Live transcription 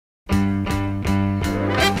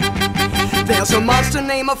There's a monster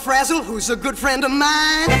named Frazzle who's a good friend of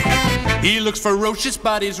mine. He looks ferocious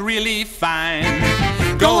but he's really fine.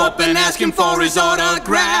 Go up and ask him for his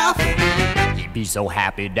autograph. He'd be so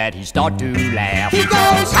happy that he'd start to laugh. He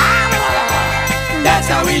goes, ah! That's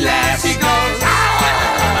how he laughs. He goes,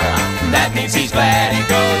 ah! That means he's glad. He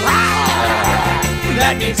goes, ah!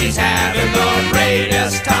 That means he's having the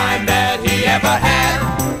greatest time that he ever had.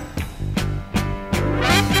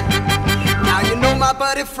 Now you know my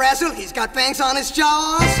buddy Frazzle, he's got fangs on his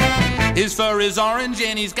jaws. His fur is orange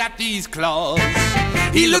and he's got these claws.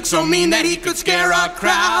 He looks so mean that he could scare a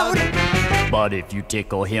crowd. But if you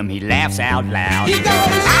tickle him, he laughs out loud. He goes,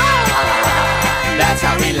 ah! That's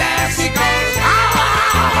how he laughs. He goes,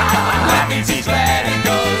 ah! That means he's glad. He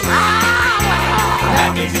goes, ah!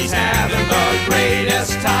 That means he's having the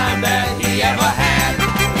greatest time that he ever had.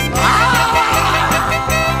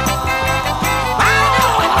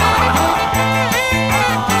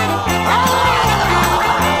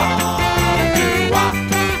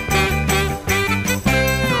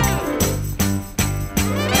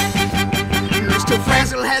 Mr.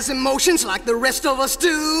 Frazzle has emotions like the rest of us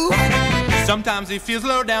do. Sometimes he feels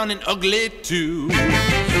low down and ugly too.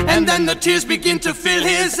 And then the tears begin to fill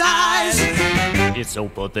his eyes. It's so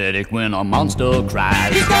pathetic when a monster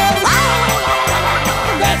cries. He goes,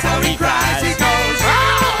 ah! That's how he cries. He goes,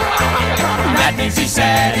 ah! That means he's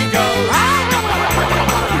sad. He goes,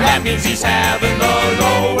 ah! That means he's having the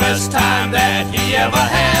lowest time that he ever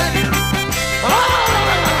had.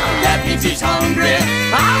 Ah! That means he's hungry.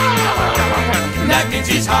 Ah! That means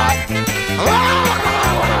he's hot.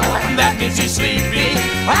 Ah! That means he's sleepy.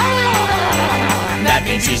 Ah! That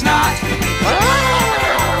means he's not.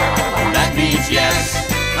 Ah! That means yes.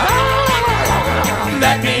 Ah!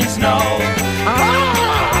 That means no.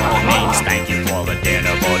 It means thank you for the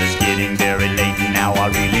dinner, but it's getting very late and now I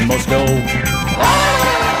really must go.